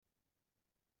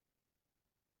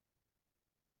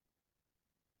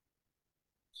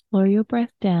Slow your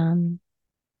breath down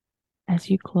as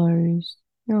you close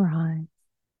your eyes.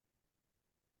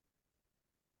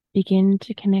 Begin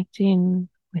to connect in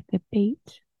with the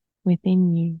beat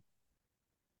within you.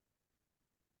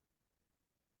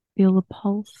 Feel the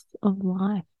pulse of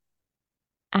life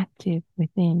active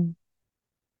within,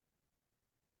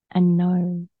 and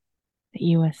know that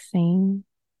you are seen,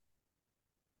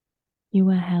 you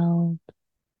are held,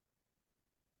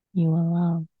 you are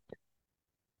loved.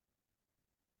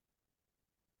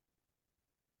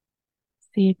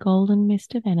 See a golden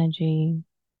mist of energy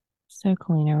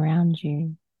circling around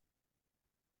you,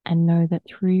 and know that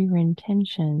through your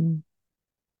intention,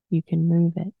 you can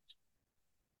move it.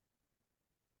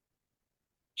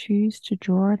 Choose to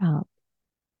draw it up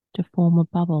to form a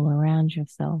bubble around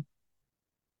yourself,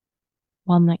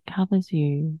 one that covers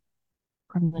you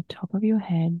from the top of your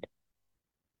head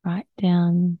right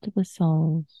down to the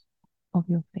soles of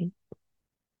your feet.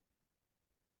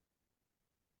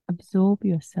 Absorb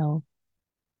yourself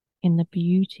in the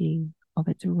beauty of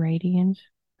its radiant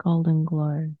golden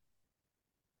glow.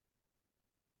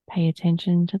 Pay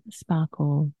attention to the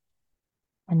sparkle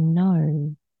and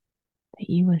know that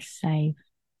you are safe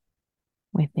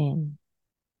within.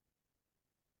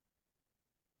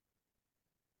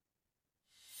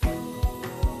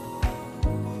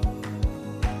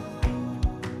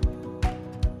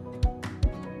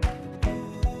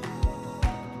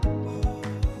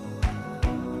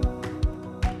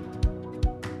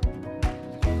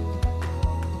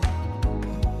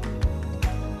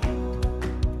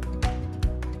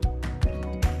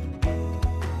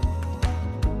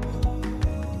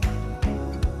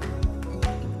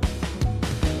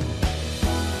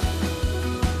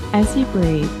 As you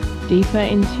breathe deeper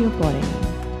into your body,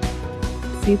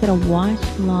 see that a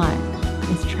white light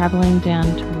is traveling down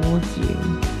towards you,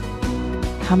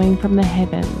 coming from the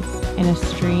heavens in a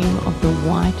stream of the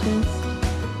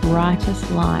whitest,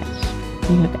 brightest light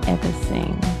you have ever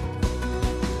seen.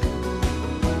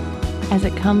 As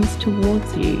it comes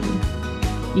towards you,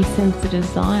 you sense a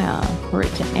desire for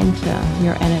it to enter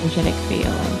your energetic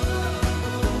field.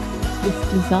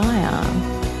 This desire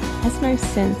has no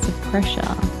sense of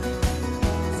pressure,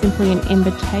 simply an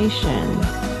invitation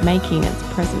making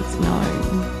its presence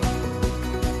known.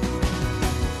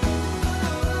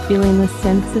 Feeling the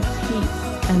sense of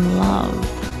peace and love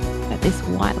that this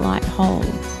white light holds,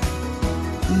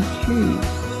 you choose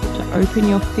to open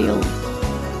your field,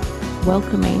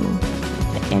 welcoming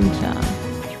it to enter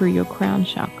through your crown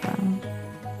chakra.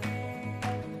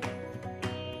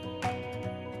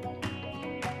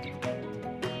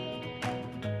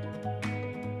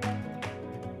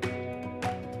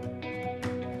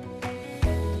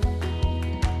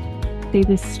 See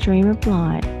this stream of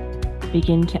light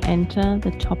begin to enter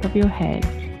the top of your head,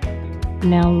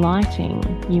 now lighting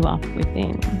you up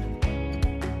within.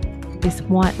 This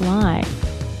white light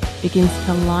begins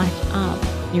to light up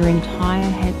your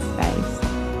entire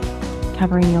headspace,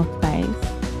 covering your face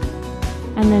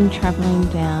and then traveling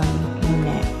down your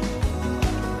neck.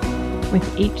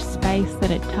 With each space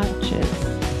that it touches,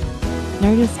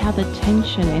 notice how the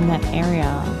tension in that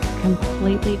area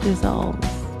completely dissolves,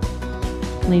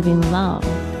 leaving love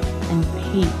and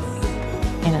peace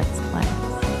in its place.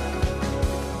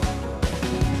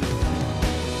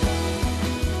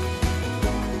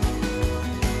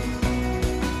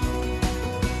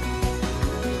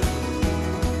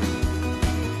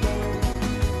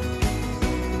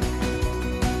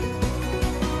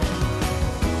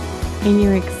 In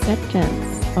your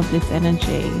acceptance of this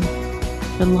energy,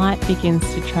 the light begins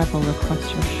to travel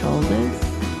across your shoulders,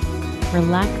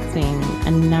 relaxing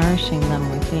and nourishing them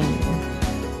within.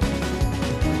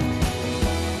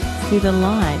 See the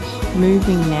light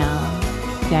moving now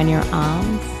down your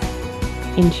arms,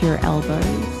 into your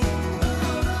elbows,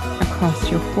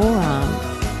 across your forearms,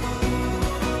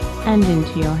 and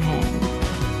into your hands.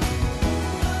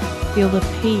 Feel the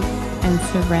peace and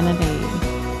serenity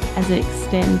as it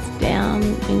extends down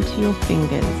into your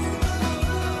fingers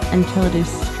until it is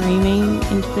streaming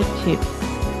into the tips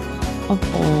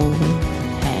of all 10.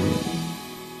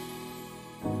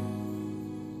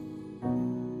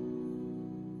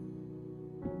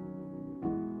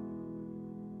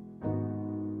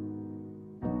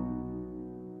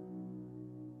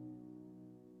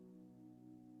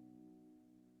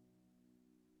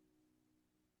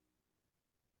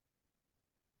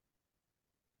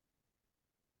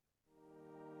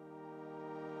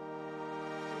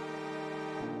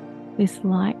 This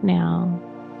light now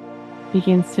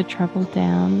begins to travel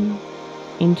down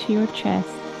into your chest,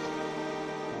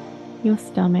 your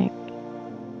stomach,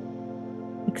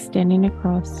 extending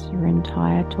across your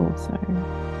entire torso.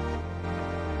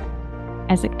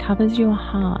 As it covers your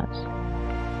heart,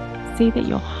 see that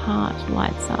your heart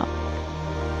lights up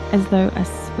as though a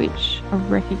switch of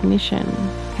recognition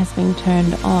has been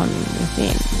turned on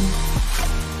within.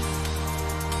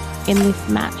 In this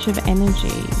match of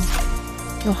energy,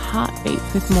 your heart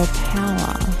beats with more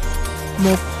power,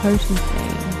 more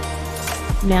potency,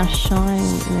 now shining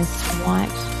in this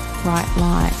white, bright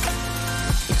light.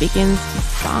 It begins to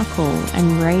sparkle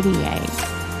and radiate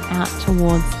out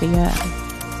towards the earth.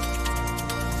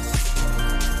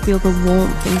 Feel the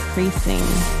warmth increasing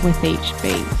with each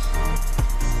beat.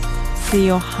 See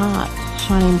your heart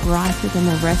shining brighter than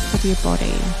the rest of your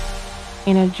body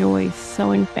in a joy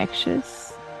so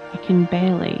infectious it can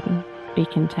barely be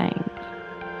contained.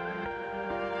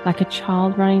 Like a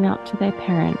child running up to their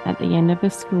parent at the end of a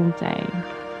school day,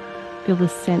 feel the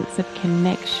sense of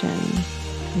connection,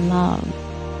 love,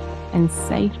 and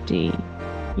safety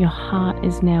your heart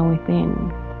is now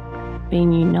within,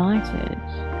 being united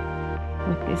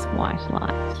with this white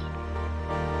light.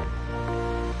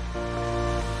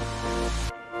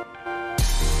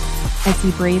 As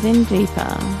you breathe in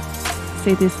deeper,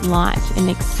 see this light in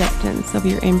acceptance of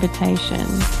your invitation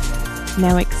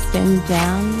now extend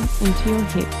down into your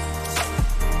hips,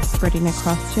 spreading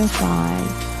across your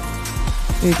thighs,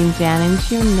 moving down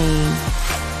into your knees,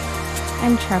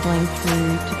 and traveling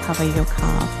through to cover your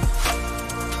calves.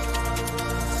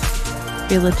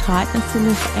 Feel the tightness in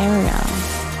this area,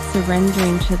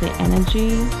 surrendering to the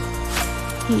energy,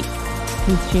 heat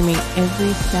consuming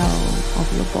every cell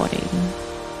of your body.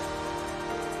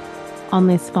 On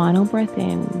this final breath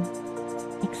in,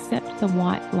 accept the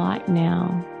white light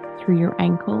now through your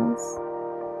ankles,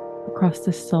 across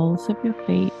the soles of your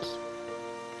feet,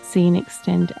 seeing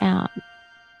extend out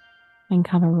and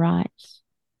cover right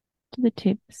to the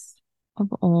tips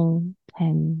of all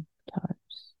 10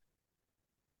 toes.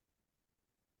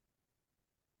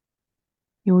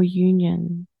 Your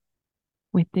union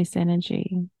with this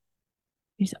energy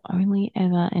is only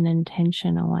ever an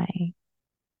intention away.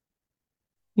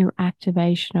 Your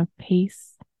activation of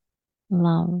peace,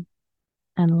 love,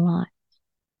 and light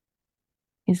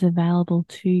is available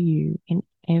to you in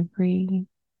every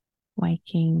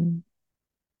waking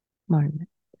moment.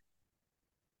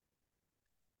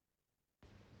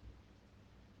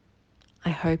 I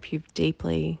hope you've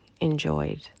deeply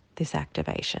enjoyed this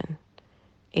activation.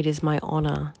 It is my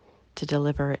honor to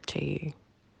deliver it to you.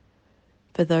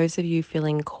 For those of you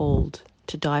feeling called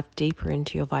to dive deeper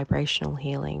into your vibrational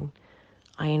healing,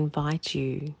 I invite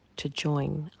you to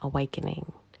join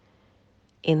Awakening.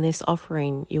 In this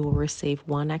offering, you will receive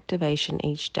one activation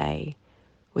each day,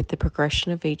 with the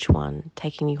progression of each one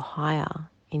taking you higher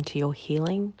into your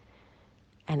healing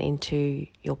and into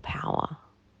your power.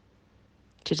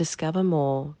 To discover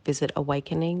more, visit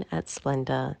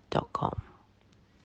awakeningatsplendor.com.